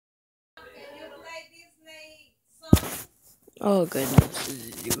Oh goodness, this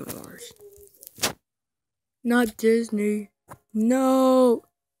is even worse. Not Disney. No.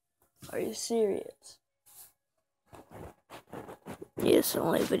 Are you serious? Yes, the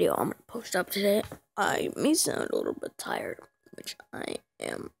only video I'm gonna post up today. I may sound a little bit tired, which I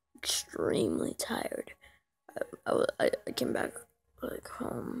am extremely tired. I came back like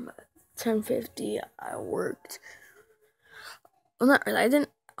home at 10:50. I worked. Well, not really. I didn't.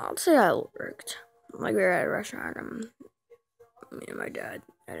 I'll say I worked. Like we were at a restaurant. Me and my dad,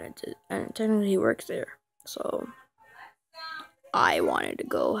 and technically he works there. So I wanted to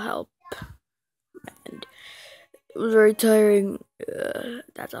go help, and it was very tiring.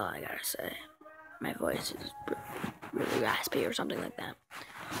 That's all I gotta say. My voice is really raspy or something like that.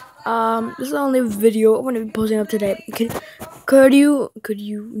 This is the only video I'm gonna be posting up today. Could you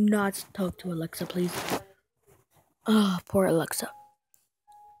not talk to Alexa, please? Oh, poor Alexa.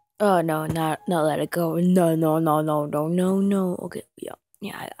 Oh no, not let it go. No. Okay, yeah.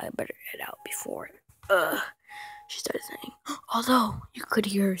 I better head out before. She started saying. Although you could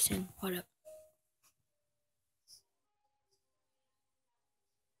hear her sing. What up?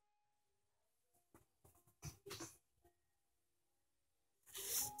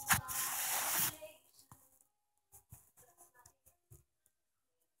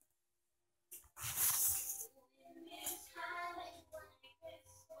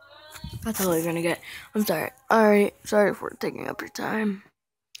 That's all you're gonna get. I'm sorry. Alright, sorry for taking up your time.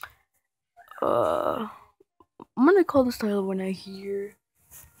 I'm gonna call this title when I hear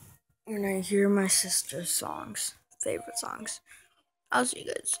my sister's favorite songs. I'll see you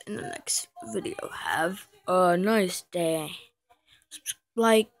guys in the next video. Have a nice day.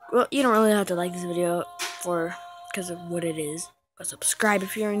 Well, you don't really have to like this video because of what it is, but subscribe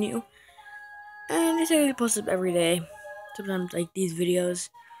if you're new. And I say I post up every day. Sometimes like these videos,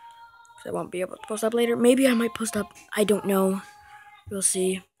 because I won't be able to post up later. Maybe I might post up. I don't know. We'll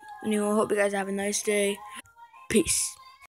see. Anyway, I hope you guys have a nice day. Peace.